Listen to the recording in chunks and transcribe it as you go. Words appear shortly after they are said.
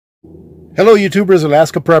Hello YouTubers,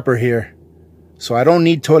 Alaska Prepper here. So I don't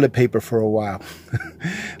need toilet paper for a while.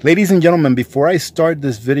 Ladies and gentlemen, before I start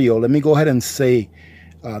this video, let me go ahead and say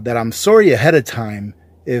that I'm sorry ahead of time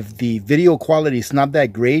if the video quality is not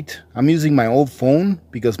that great. I'm using my old phone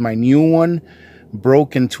because my new one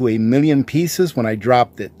broke into a million pieces when I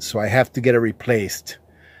dropped it, so I have to get it replaced.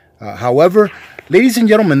 However, ladies and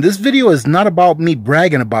gentlemen, this video is not about me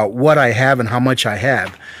bragging about what I have and how much I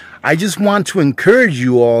have. I just want to encourage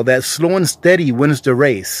you all that slow and steady wins the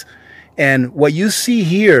race. And what you see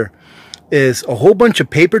here is a whole bunch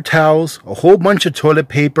of paper towels, a whole bunch of toilet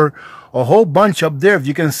paper, a whole bunch up there. If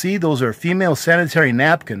you can see, those are female sanitary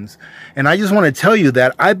napkins. And I just want to tell you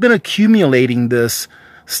that I've been accumulating this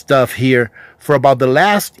stuff here for about the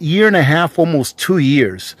last year and a half, almost 2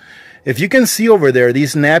 years. If you can see over there,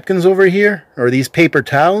 these napkins over here, or these paper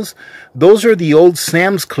towels, those are the old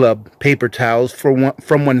Sam's Club paper towels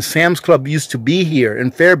from when Sam's Club used to be here in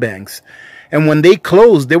Fairbanks. And when they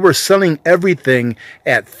closed, they were selling everything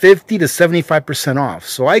at 50 to 75% off.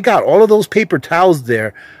 So I got all of those paper towels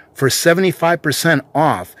there for 75%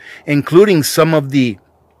 off, including some of the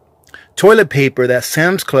toilet paper that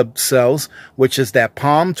Sam's Club sells, which is that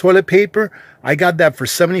palm toilet paper. I got that for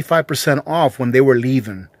 75% off when they were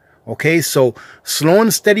leaving. Okay, so slow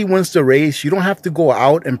and steady wins the race. You don't have to go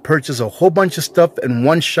out and purchase a whole bunch of stuff in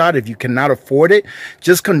one shot if you cannot afford it.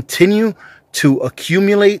 Just continue to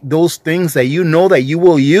accumulate those things that you know that you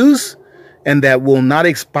will use and that will not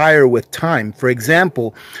expire with time. For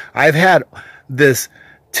example, I've had this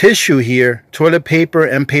tissue here, toilet paper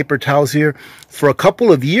and paper towels here, for a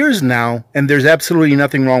couple of years now, and there's absolutely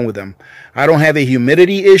nothing wrong with them. I don't have a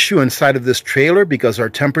humidity issue inside of this trailer because our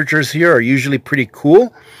temperatures here are usually pretty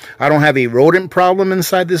cool. I don't have a rodent problem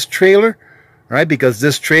inside this trailer, right? Because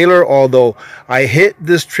this trailer, although I hit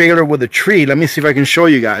this trailer with a tree, let me see if I can show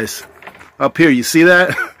you guys. Up here, you see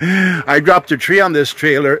that? I dropped a tree on this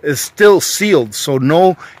trailer. It's still sealed, so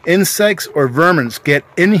no insects or vermin get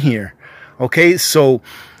in here. Okay, so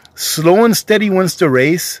slow and steady wins the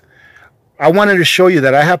race. I wanted to show you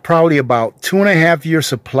that I have probably about 2.5 years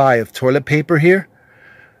supply of toilet paper here.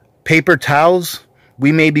 Paper towels,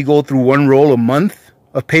 we maybe go through 1 roll a month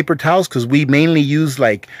of paper towels because we mainly use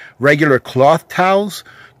like regular cloth towels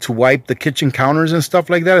to wipe the kitchen counters and stuff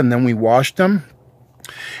like that, and then we wash them.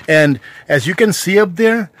 And as you can see up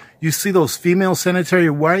there, you see those female sanitary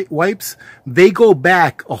wipes. They go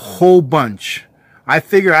back a whole bunch. I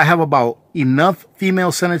figure I have about enough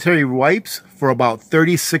female sanitary wipes for about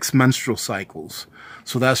 36 menstrual cycles.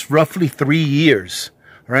 So that's roughly 3 years,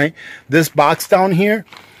 right? This box down here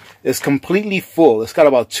is completely full. It's got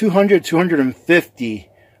about 250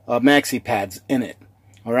 maxi pads in it,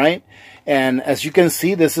 all right? And as you can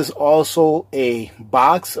see, this is also a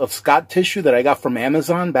box of Scott tissue that I got from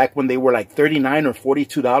Amazon back when they were like $39 or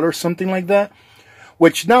 $42, something like that,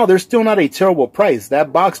 which now they're still not a terrible price.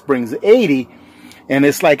 That box brings 80, and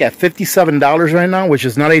it's like at $57 right now, which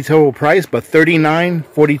is not a terrible price, but $39,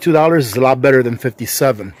 $42 is a lot better than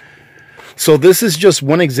 $57. So this is just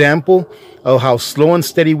one example of how slow and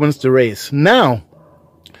steady wins the race. Now,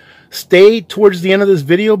 stay towards the end of this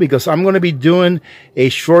video because I'm going to be doing a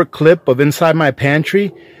short clip of inside my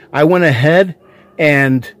pantry. I went ahead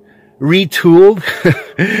and retooled,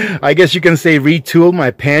 I guess you can say retooled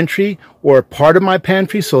my pantry or part of my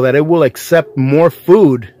pantry so that it will accept more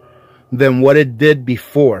food than what it did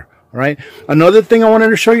before, right? Another thing I wanted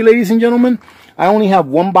to show you, ladies and gentlemen, I only have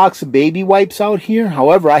 1 box of baby wipes out here.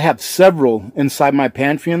 However, I have several inside my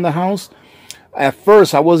pantry in the house. At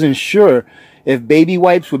first, I wasn't sure if baby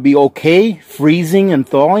wipes would be okay freezing and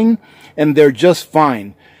thawing, and they're just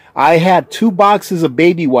fine. I had 2 boxes of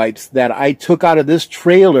baby wipes that I took out of this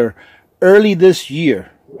trailer early this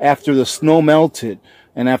year after the snow melted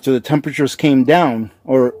and after the temperatures came down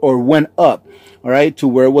or went up, all right, to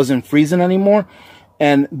where it wasn't freezing anymore.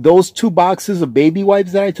 And those 2 boxes of baby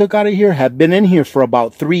wipes that I took out of here have been in here for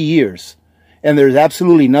about 3 years, and there's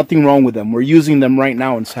absolutely nothing wrong with them. We're using them right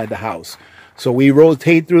now inside the house. So we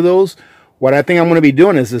rotate through those. What I think I'm going to be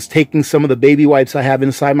doing is taking some of the baby wipes I have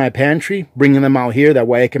inside my pantry, bringing them out here. That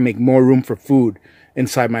way I can make more room for food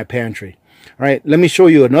inside my pantry. All right, let me show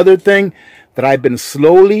you another thing that I've been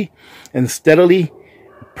slowly and steadily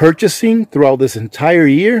purchasing throughout this entire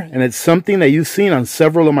year. And it's something that you've seen on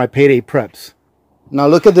several of my payday preps. Now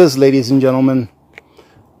look at this, ladies and gentlemen.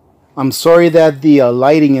 I'm sorry that the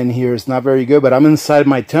lighting in here is not very good, but I'm inside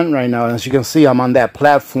my tent right now. And as you can see, I'm on that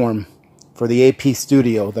platform for the AP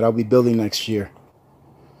studio that I'll be building next year.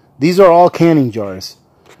 These are all canning jars.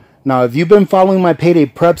 Now, if you've been following my payday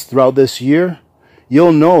preps throughout this year,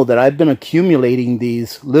 you'll know that I've been accumulating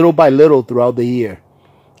these little by little throughout the year.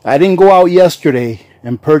 I didn't go out yesterday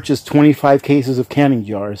and purchased 25 cases of canning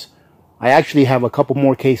jars. I actually have a couple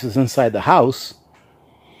more cases inside the house.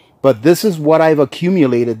 But this is what I've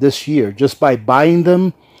accumulated this year just by buying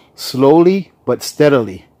them slowly but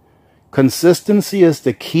steadily. Consistency is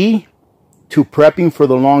the key to prepping for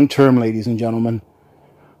the long term, ladies and gentlemen.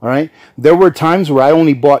 All right. There were times where I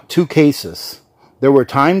only bought 2 cases. There were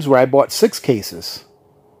times where I bought 6 cases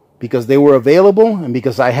because they were available and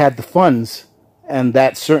because I had the funds and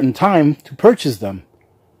that certain time to purchase them.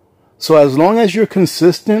 So as long as you're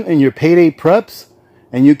consistent in your payday preps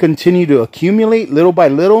and you continue to accumulate little by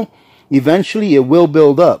little, eventually it will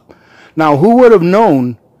build up. Now, who would have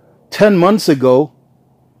known 10 months ago,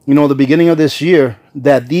 you know, the beginning of this year,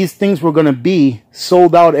 that these things were going to be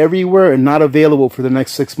sold out everywhere and not available for the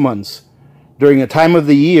next 6 months during a time of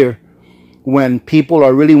the year when people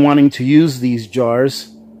are really wanting to use these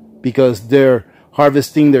jars because they're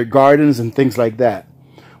harvesting their gardens and things like that.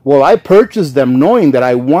 Well, I purchased them knowing that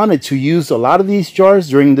I wanted to use a lot of these jars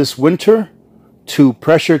during this winter to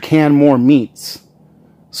pressure can more meats.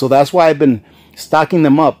 So that's why I've been stocking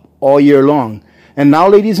them up all year long. And now,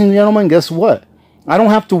 ladies and gentlemen, guess what? I don't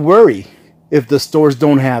have to worry if the stores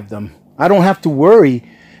don't have them. I don't have to worry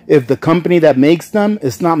if the company that makes them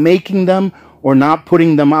is not making them or not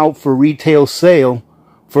putting them out for retail sale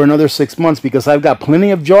for another 6 months, because I've got plenty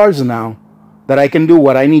of jars now that I can do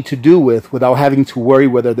what I need to do with without having to worry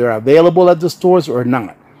whether they're available at the stores or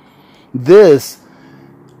not. This,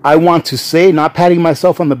 I want to say, not patting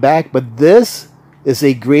myself on the back, but this is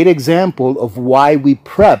a great example of why we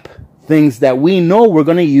prep things that we know we're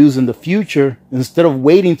going to use in the future instead of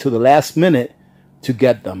waiting to the last minute to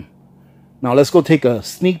get them. Now let's go take a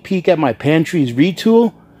sneak peek at my pantry's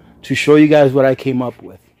retool to show you guys what I came up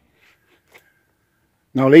with.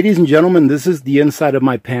 Now, ladies and gentlemen, this is the inside of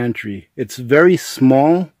my pantry. It's very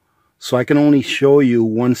small, so I can only show you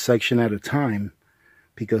one section at a time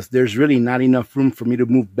because there's really not enough room for me to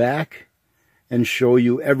move back and show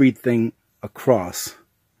you everything across.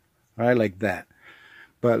 All right, like that.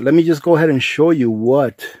 But let me just go ahead and show you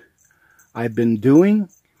what I've been doing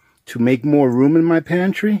to make more room in my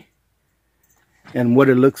pantry and what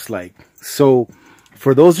it looks like. So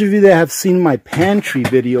for those of you that have seen my pantry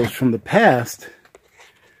videos from the past,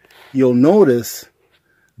 you'll notice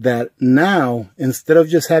that now, instead of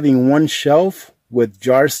just having one shelf with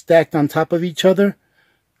jars stacked on top of each other,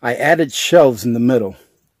 I added shelves in the middle.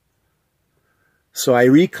 So I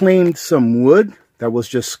reclaimed some wood that was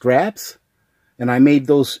just scraps, and I made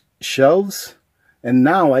those shelves, and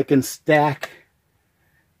now I can stack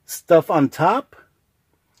stuff on top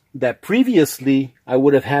that previously I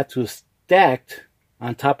would have had to stack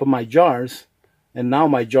on top of my jars, and now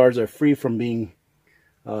my jars are free from being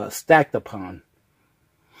stacked upon.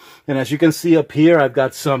 And as you can see up here, I've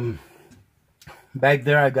got some, back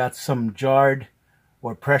there I've got some jarred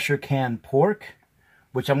or pressure canned pork,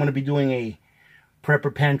 which I'm going to be doing a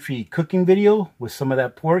Prepper Pantry cooking video with some of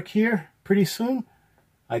that pork here pretty soon.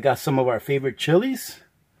 I got some of our favorite chilies.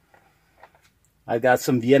 I got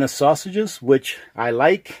some Vienna sausages, which I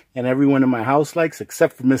like and everyone in my house likes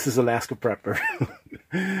except for Mrs. Alaska Prepper.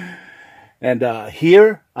 And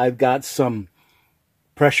here I've got some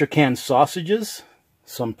pressure can sausages,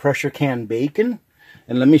 some pressure can bacon,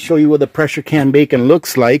 and let me show you what the pressure can bacon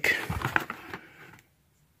looks like.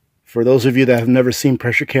 For those of you that have never seen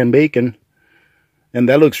pressure can bacon, and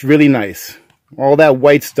that looks really nice. All that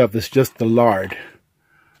white stuff is just the lard.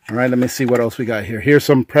 All right, let me see what else we got here. Here's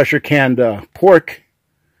some pressure canned pork.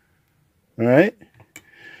 All right,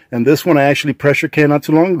 and this one I actually pressure canned not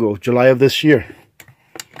too long ago, July of this year.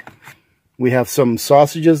 We have some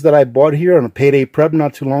sausages that I bought here on a payday prep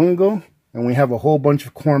not too long ago. And we have a whole bunch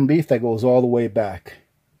of corned beef that goes all the way back.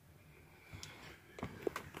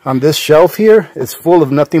 On this shelf here, it's full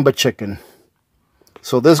of nothing but chicken.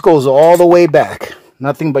 So this goes all the way back.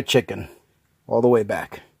 Nothing but chicken. All the way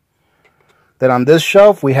back. Then on this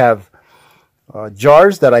shelf, we have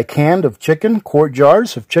jars that I canned of chicken. Quart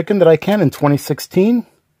jars of chicken that I canned in 2016.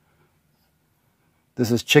 This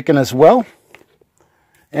is chicken as well.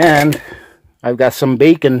 And I've got some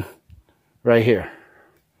bacon right here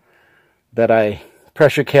that I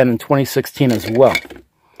pressure canned in 2016 as well.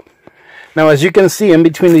 Now, as you can see, in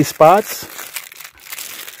between these spots,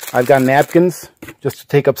 I've got napkins just to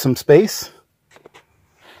take up some space.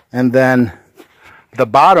 And then the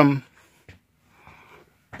bottom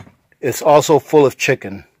is also full of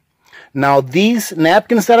chicken. Now, these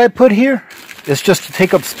napkins that I put here is just to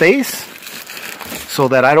take up space so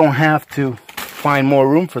that I don't have to find more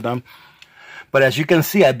room for them. But as you can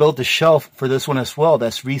see, I built a shelf for this one as well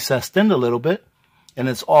that's recessed in a little bit, and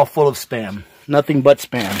it's all full of Spam. Nothing but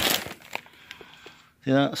Spam.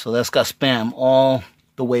 Yeah, so that's got Spam all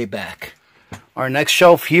the way back. Our next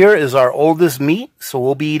shelf here is our oldest meat, so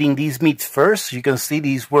we'll be eating these meats first. You can see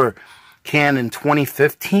these were canned in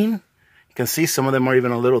 2015. You can see some of them are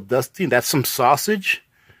even a little dusty. That's some sausage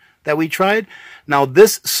that we tried. Now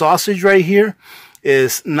this sausage right here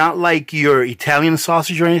is not like your Italian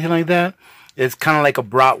sausage or anything like that. It's kind of like a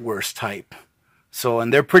bratwurst type. So,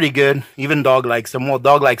 and they're pretty good. Even dog likes them. Well,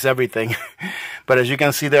 dog likes everything. But as you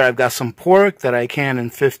can see there, I've got some pork that I canned in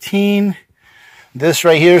 15. This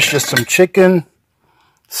right here is just some chicken.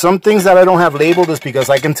 Some things that I don't have labeled is because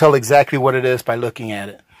I can tell exactly what it is by looking at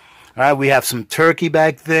it. All right, we have some turkey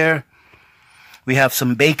back there. We have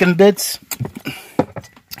some bacon bits.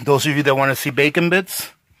 Those of you that want to see bacon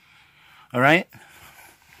bits. All right.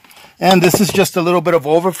 And this is just a little bit of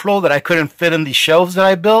overflow that I couldn't fit in the shelves that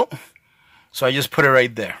I built. So I just put it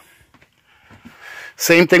right there.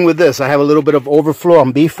 Same thing with this. I have a little bit of overflow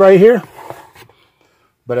on beef right here.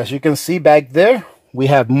 But as you can see back there, we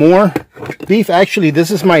have more beef. Actually, this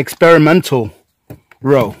is my experimental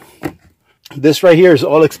row. This right here is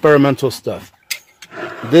all experimental stuff.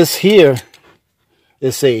 This here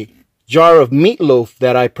is a jar of meatloaf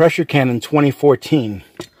that I pressure canned in 2014.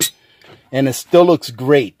 And it still looks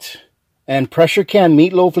great. And pressure canned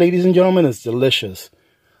meatloaf, ladies and gentlemen, is delicious.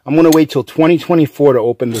 I'm going to wait till 2024 to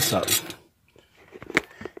open this up.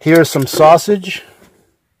 Here's some sausage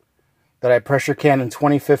that I pressure canned in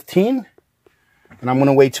 2015. And I'm going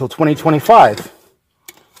to wait till 2025.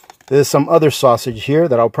 There's some other sausage here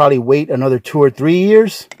that I'll probably wait another 2 or 3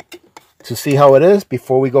 years to see how it is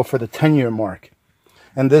before we go for the 10-year mark.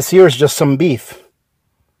 And this here is just some beef,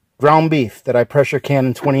 ground beef that I pressure canned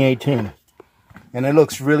in 2018. And it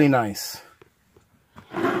looks really nice.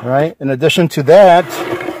 All right. In addition to that,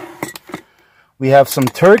 we have some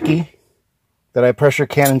turkey that I pressure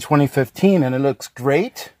canned in 2015, and it looks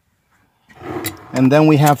great. And then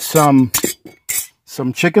we have some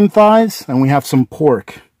chicken thighs, and we have some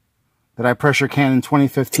pork that I pressure canned in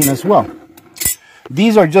 2015 as well.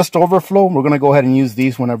 These are just overflow. We're going to go ahead and use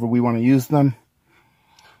these whenever we want to use them.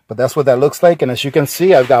 But that's what that looks like. And as you can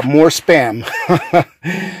see, I've got more Spam.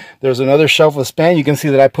 There's another shelf of Spam. You can see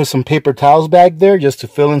that I put some paper towels back there just to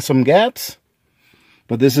fill in some gaps.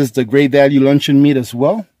 But this is the Great Value luncheon meat as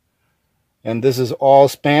well. And this is all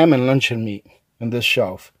Spam and luncheon meat in this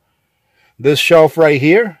shelf. This shelf right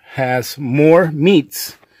here has more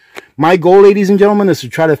meats. My goal, ladies and gentlemen, is to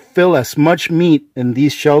try to fill as much meat in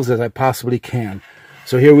these shelves as I possibly can.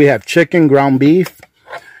 So here we have chicken, ground beef.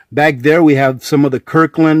 Back there we have some of the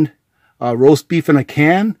Kirkland roast beef in a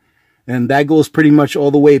can. And that goes pretty much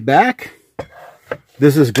all the way back.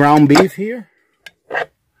 This is ground beef here.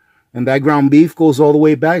 And that ground beef goes all the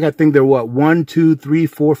way back. I think they're what? 1, 2, 3,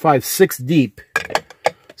 4, 5, 6 deep.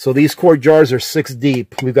 So these quart jars are 6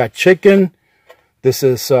 deep. We've got chicken. This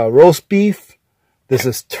is roast beef. This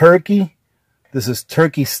is turkey. This is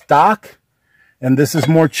turkey stock. And this is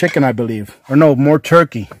more chicken, I believe. Or no, more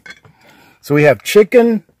turkey. So we have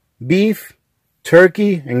chicken, beef,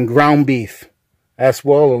 turkey, and ground beef as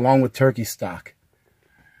well, along with turkey stock.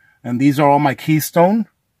 And these are all my Keystone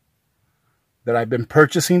that I've been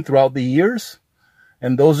purchasing throughout the years.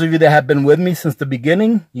 And those of you that have been with me since the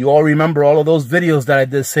beginning, you all remember all of those videos that I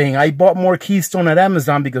did saying I bought more Keystone at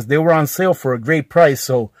Amazon because they were on sale for a great price.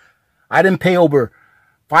 So I didn't pay over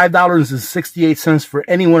 $5.68 for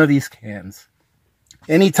any one of these cans.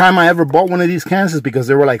 Anytime I ever bought one of these cans is because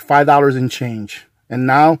they were like $5 and change. And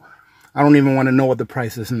now, I don't even want to know what the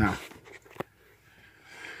price is now.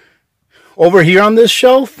 Over here on this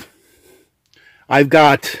shelf, I've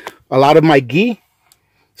got a lot of my ghee.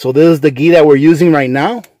 So this is the ghee that we're using right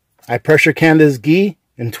now. I pressure canned this ghee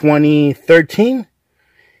in 2013.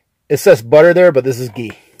 It says butter there, but this is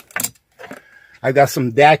ghee. I've got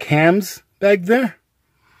some Dak hams back there.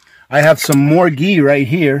 I have some more ghee right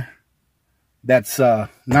here. That's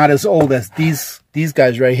not as old as these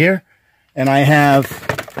guys right here. And I have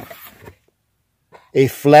a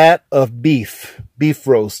flat of beef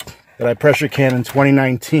roast that I pressure canned in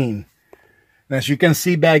 2019. And as you can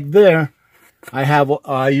see back there, I have,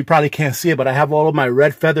 you probably can't see it, but I have all of my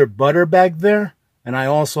red feather butter back there. And I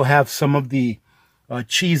also have some of the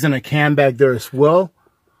cheese in a can back there as well,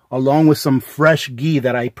 along with some fresh ghee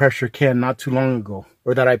that I pressure canned not too long ago,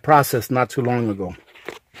 or that I processed not too long ago.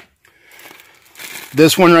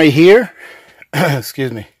 This one right here,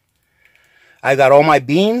 excuse me, I got all my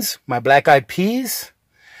beans, my black-eyed peas.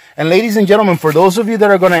 And ladies and gentlemen, for those of you that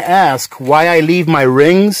are going to ask why I leave my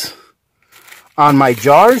rings on my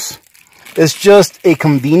jars, it's just a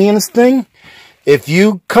convenience thing. If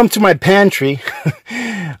you come to my pantry,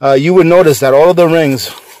 you would notice that all of the rings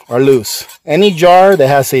are loose. Any jar that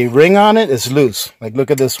has a ring on it is loose. Like, look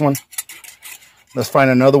at this one. Let's find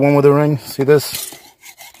another one with a ring. See this?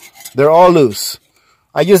 They're all loose.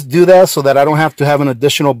 I just do that so that I don't have to have an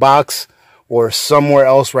additional box or somewhere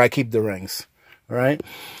else where I keep the rings. All right.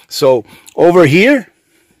 So over here,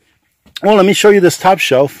 well, let me show you this top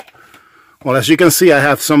shelf. Well, as you can see, I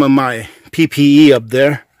have some of my PPE up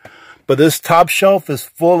there. But this top shelf is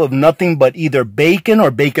full of nothing but either bacon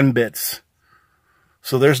or bacon bits.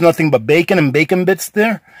 So there's nothing but bacon and bacon bits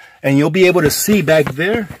there. And you'll be able to see back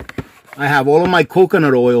there, I have all of my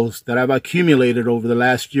coconut oils that I've accumulated over the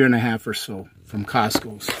last year and a half or so from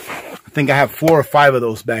Costco's. I think I have 4 or 5 of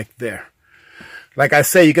those back there. Like I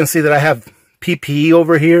say, you can see that I have PPE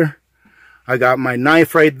over here. I got my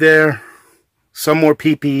knife right there. Some more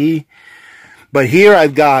PPE. But here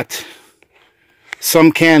I've got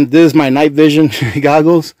some canned, this is my night vision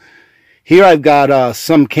goggles. Here I've got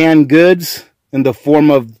some canned goods in the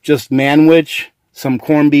form of just manwich, some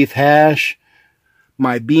corned beef hash,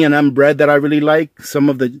 my B&M bread that I really like, some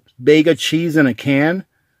of the Bega cheese in a can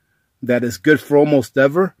that is good for almost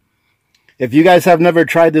ever. If you guys have never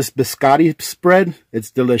tried this biscotti spread, it's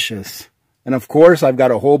delicious. And of course, I've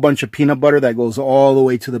got a whole bunch of peanut butter that goes all the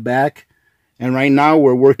way to the back. And right now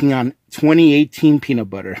we're working on 2018 peanut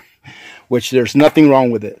butter, which there's nothing wrong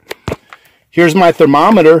with it. Here's my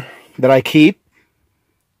thermometer that I keep.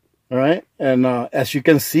 All right. And as you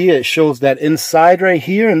can see, it shows that inside right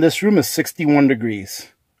here in this room is 61 degrees.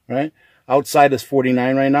 Right. Outside is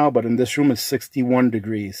 49 right now, but in this room is 61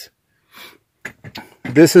 degrees.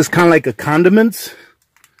 This is kind of like a condiments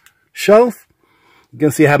shelf. You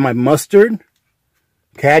can see I have my mustard,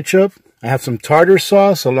 ketchup. I have some tartar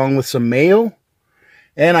sauce along with some mayo.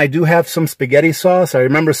 And I do have some spaghetti sauce. I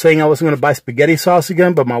remember saying I wasn't going to buy spaghetti sauce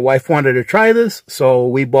again, but my wife wanted to try this. So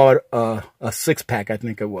we bought a 6-pack, I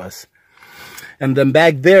think it was. And then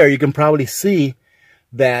back there, you can probably see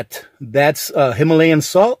that that's Himalayan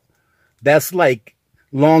salt. That's like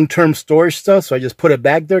long-term storage stuff. So I just put it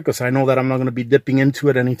back there because I know that I'm not going to be dipping into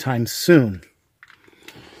it anytime soon.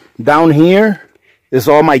 Down here is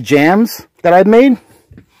all my jams that I've made.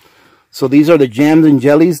 So these are the jams and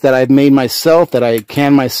jellies that I've made myself, that I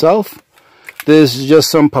can myself. This is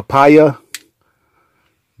just some papaya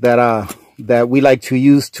that we like to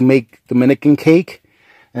use to make Dominican cake.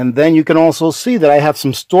 And then you can also see that I have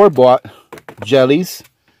some store-bought jellies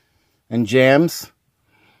and jams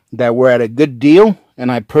that were at a good deal,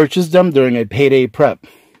 and I purchased them during a payday prep.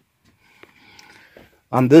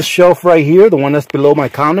 On this shelf right here, the one that's below my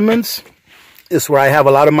condiments, is where I have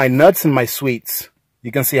a lot of my nuts and my sweets.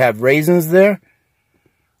 You can see I have raisins there.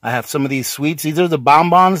 I have some of these sweets. These are the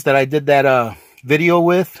bonbons that I did that video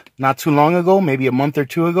with not too long ago, maybe a month or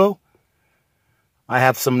 2 ago. I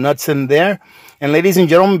have some nuts in there. And ladies and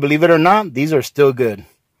gentlemen, believe it or not, these are still good.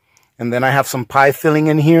 And then I have some pie filling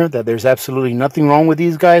in here that there's absolutely nothing wrong with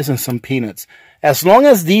these guys, and some peanuts. As long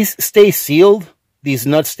as these stay sealed, these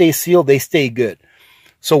nuts stay sealed, they stay good.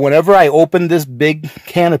 So whenever I open this big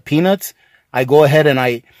can of peanuts, I go ahead and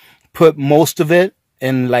I put most of it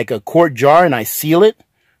in like a quart jar and I seal it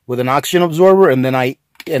with an oxygen absorber, and then I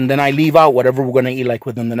leave out whatever we're going to eat like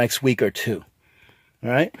within the next week or 2. All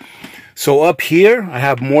right. So up here, I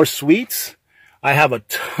have more sweets. I have a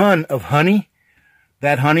ton of honey.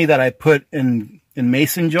 That honey that I put in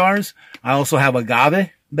mason jars. I also have agave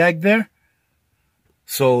back there.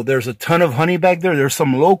 So there's a ton of honey back there. There's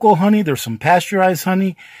some local honey. There's some pasteurized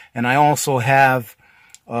honey. And I also have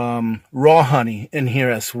raw honey in here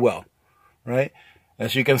as well. Right.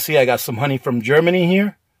 As you can see, I got some honey from Germany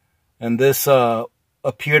here. And this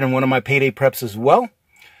appeared in one of my payday preps as well.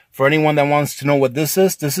 For anyone that wants to know what this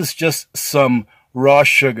is just some raw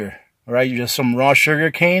sugar. All right, just some raw sugar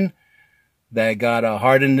cane that got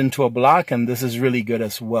hardened into a block, and this is really good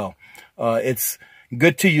as well. It's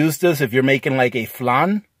good to use this if you're making like a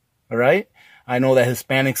flan. All right, I know that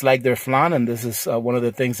Hispanics like their flan, and this is one of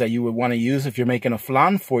the things that you would want to use if you're making a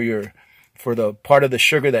flan for the part of the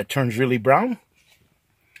sugar that turns really brown.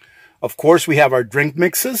 Of course, we have our drink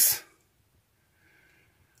mixes.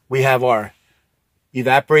 We have our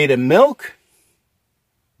evaporated milk.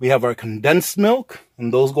 We have our condensed milk,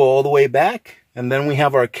 and those go all the way back. And then we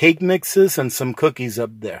have our cake mixes and some cookies up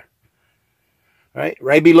there. All right,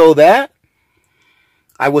 right below that,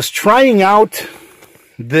 I was trying out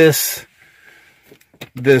this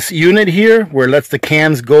unit here where it lets the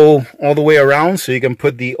cans go all the way around, so you can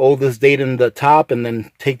put the oldest date in the top and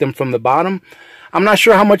then take them from the bottom. I'm not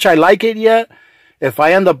sure how much I like it yet. If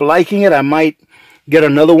I end up liking it, I might get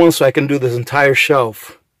another one so I can do this entire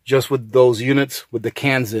shelf just with those units with the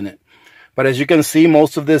cans in it. But as you can see,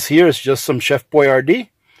 most of this here is just some Chef Boyardee.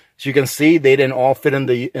 As you can see, they didn't all fit in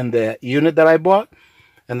the unit that I bought.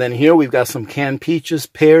 And then here we've got some canned peaches,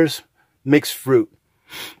 pears, mixed fruit.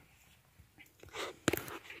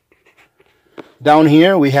 Down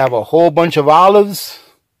here we have a whole bunch of olives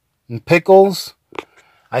and pickles.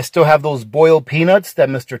 I still have those boiled peanuts that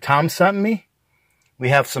Mr. Tom sent me. We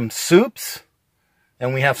have some soups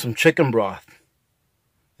and we have some chicken broth.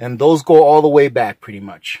 And those go all the way back pretty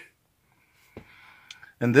much.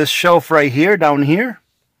 And this shelf right here, down here,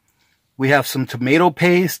 we have some tomato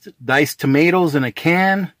paste, diced tomatoes in a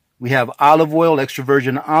can. We have olive oil, extra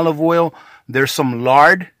virgin olive oil. There's some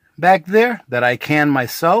lard back there that I can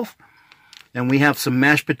myself. And we have some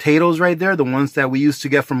mashed potatoes right there, the ones that we used to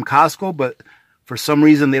get from Costco, but for some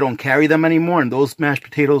reason they don't carry them anymore, and those mashed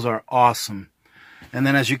potatoes are awesome. And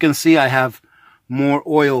then as you can see, I have more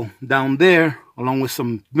oil down there, along with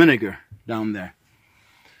some vinegar down there.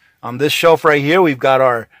 On this shelf right here, we've got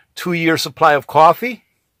our 2-year supply of coffee.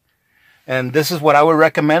 And this is what I would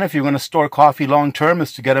recommend if you're going to store coffee long term,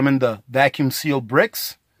 is to get them in the vacuum sealed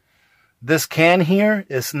bricks. This can here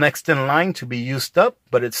is next in line to be used up,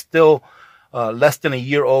 but it's still less than a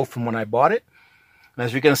year old from when I bought it. And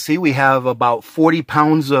as you can see, we have about 40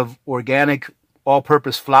 pounds of organic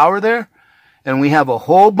all-purpose flour there. And we have a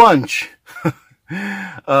whole bunch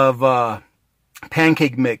of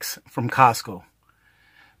pancake mix from Costco.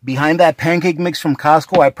 Behind that pancake mix from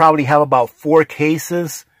Costco, I probably have about 4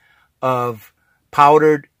 cases of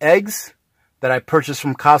powdered eggs that I purchased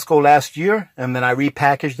from Costco last year. And then I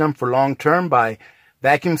repackaged them for long term by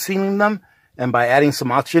vacuum sealing them and by adding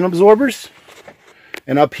some oxygen absorbers.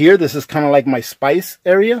 And up here, this is kind of like my spice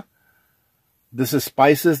area. This is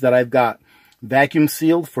spices that I've got vacuum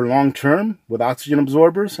sealed for long term with oxygen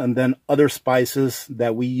absorbers, and then other spices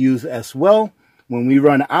that we use as well. When we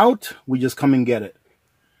run out, we just come and get it.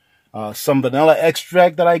 Some vanilla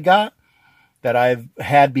extract that I got, that I've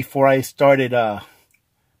had before I started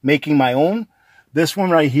making my own. This one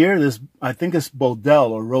right here, this, I think it's Bodell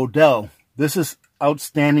or Rodell. This is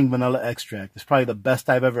outstanding vanilla extract. It's probably the best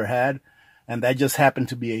I've ever had. And that just happened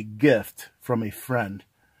to be a gift from a friend.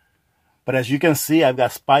 But as you can see, I've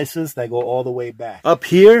got spices that go all the way back. Up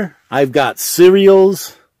here, I've got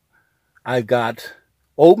cereals. I've got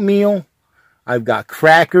oatmeal. I've got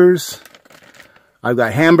crackers. I've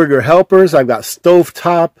got hamburger helpers. I've got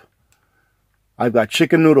stovetop. I've got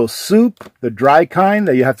chicken noodle soup, the dry kind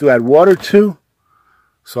that you have to add water to.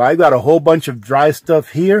 So I've got a whole bunch of dry stuff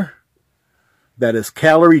here that is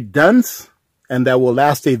calorie dense and that will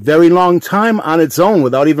last a very long time on its own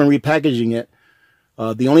without even repackaging it.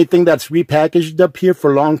 The only thing that's repackaged up here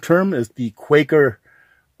for long term is the Quaker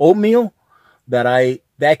oatmeal that I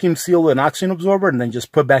vacuum seal with an oxygen absorber and then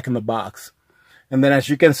just put back in the box. And then as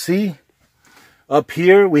you can see, up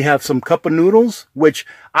here we have some cup of noodles, which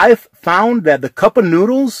I've found that the cup of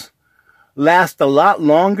noodles last a lot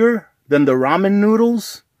longer than the ramen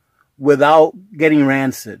noodles without getting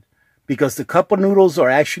rancid. Because the cup of noodles are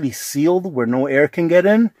actually sealed where no air can get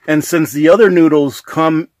in. And since the other noodles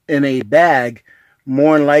come in a bag,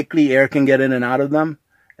 more than likely air can get in and out of them.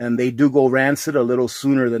 And they do go rancid a little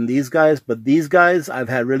sooner than these guys. But these guys I've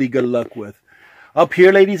had really good luck with. Up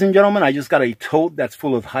here, ladies and gentlemen, I just got a tote that's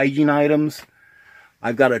full of hygiene items.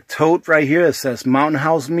 I've got a tote right here that says Mountain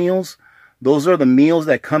House meals. Those are the meals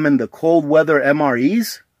that come in the cold weather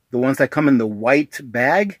MREs. The ones that come in the white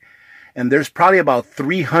bag. And there's probably about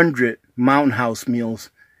 300 Mountain House meals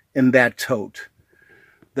in that tote.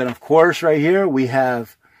 Then, of course, right here we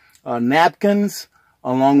have napkins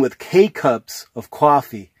along with K-cups of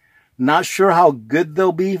coffee. Not sure how good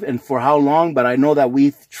they'll be and for how long, but I know that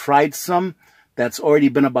we've tried some that's already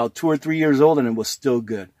been about 2 or 3 years old and it was still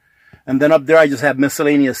good. And then up there I just have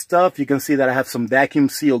miscellaneous stuff. You can see that I have some vacuum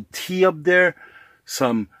sealed tea up there,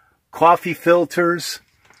 some coffee filters.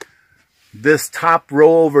 This top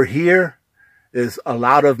row over here is a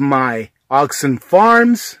lot of my Oxen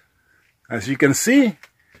Farms. As you can see,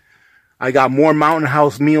 I got more Mountain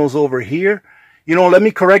House meals over here. You know, let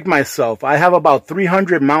me correct myself. I have about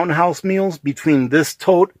 300 Mountain House meals between this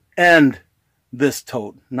tote and this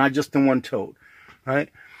tote, not just in one tote, right?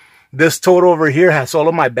 This tote over here has all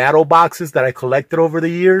of my battle boxes that I collected over the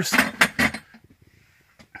years.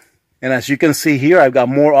 And as you can see here, I've got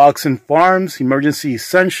more Oxen Farms, Emergency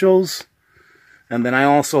Essentials. And then I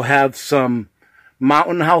also have some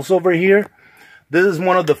Mountain House over here. This is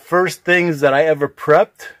one of the first things that I ever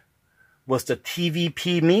prepped, was the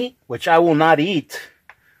TVP meat, which I will not eat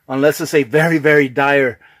unless it's a very, very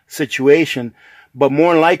dire situation. But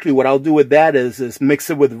more than likely what I'll do with that is mix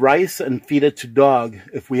it with rice and feed it to dog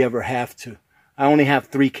if we ever have to. I only have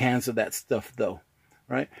 3 cans of that stuff though,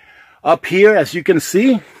 right? Up here, as you can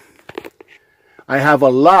see, I have a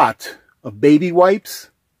lot of baby wipes.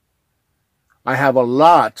 I have a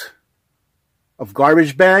lot of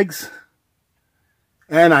garbage bags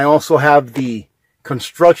And I also have the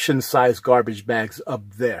construction size garbage bags up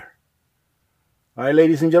there. All right,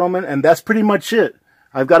 ladies and gentlemen, and that's pretty much it.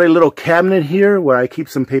 I've got a little cabinet here where I keep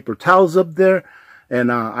some paper towels up there,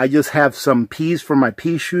 and I just have some peas for my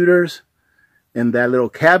pea shooters in that little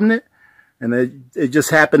cabinet. And it just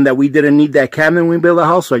happened that we didn't need that cabinet when we built the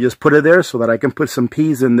house, so I just put it there so that I can put some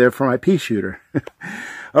peas in there for my pea shooter.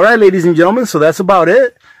 All right, ladies and gentlemen, so that's about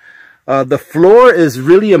it. The floor is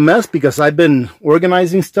really a mess because I've been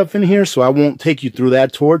organizing stuff in here, so I won't take you through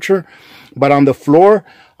that torture. But on the floor,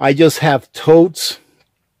 I just have totes,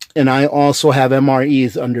 and I also have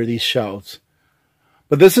MREs under these shelves.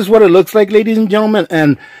 But this is what it looks like, ladies and gentlemen,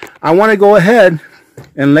 and I want to go ahead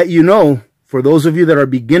and let you know, for those of you that are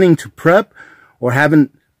beginning to prep or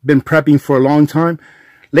haven't been prepping for a long time,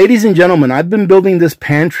 ladies and gentlemen, I've been building this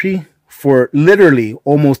pantry for literally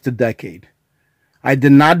almost a decade. I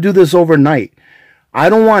did not do this overnight. I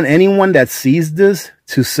don't want anyone that sees this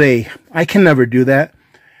to say, I can never do that.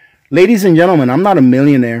 Ladies and gentlemen, I'm not a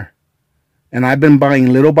millionaire, and I've been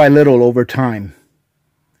buying little by little over time.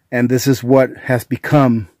 And this is what has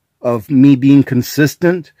become of me being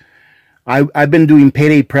consistent. I've been doing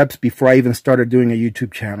payday preps before I even started doing a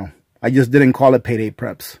YouTube channel. I just didn't call it payday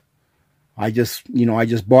preps. I just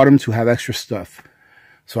bought them to have extra stuff.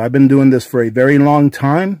 So I've been doing this for a very long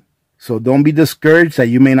time. So don't be discouraged that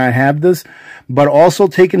you may not have this, but also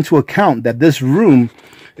take into account that this room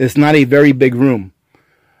is not a very big room.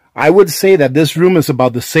 I would say that this room is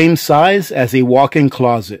about the same size as a walk-in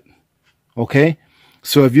closet. Okay?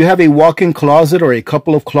 So if you have a walk-in closet or a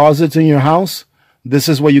couple of closets in your house, this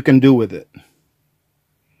is what you can do with it.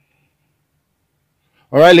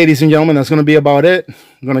 All right, ladies and gentlemen, that's going to be about it.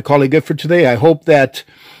 I'm going to call it good for today. I hope that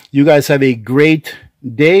you guys have a great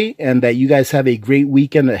day and that you guys have a great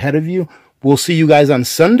weekend ahead of you. We'll see you guys on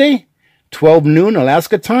Sunday, 12 noon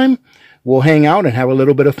Alaska time. We'll hang out and have a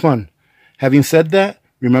little bit of fun. Having said that,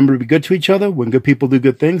 remember to be good to each other. When good people do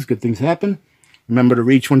good things happen. Remember to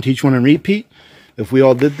reach one, teach one, and repeat. If we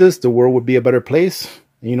all did this, the world would be a better place.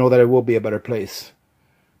 And you know that it will be a better place.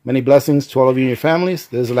 Many blessings to all of you and your families.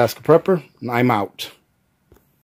 This is Alaska Prepper, and I'm out.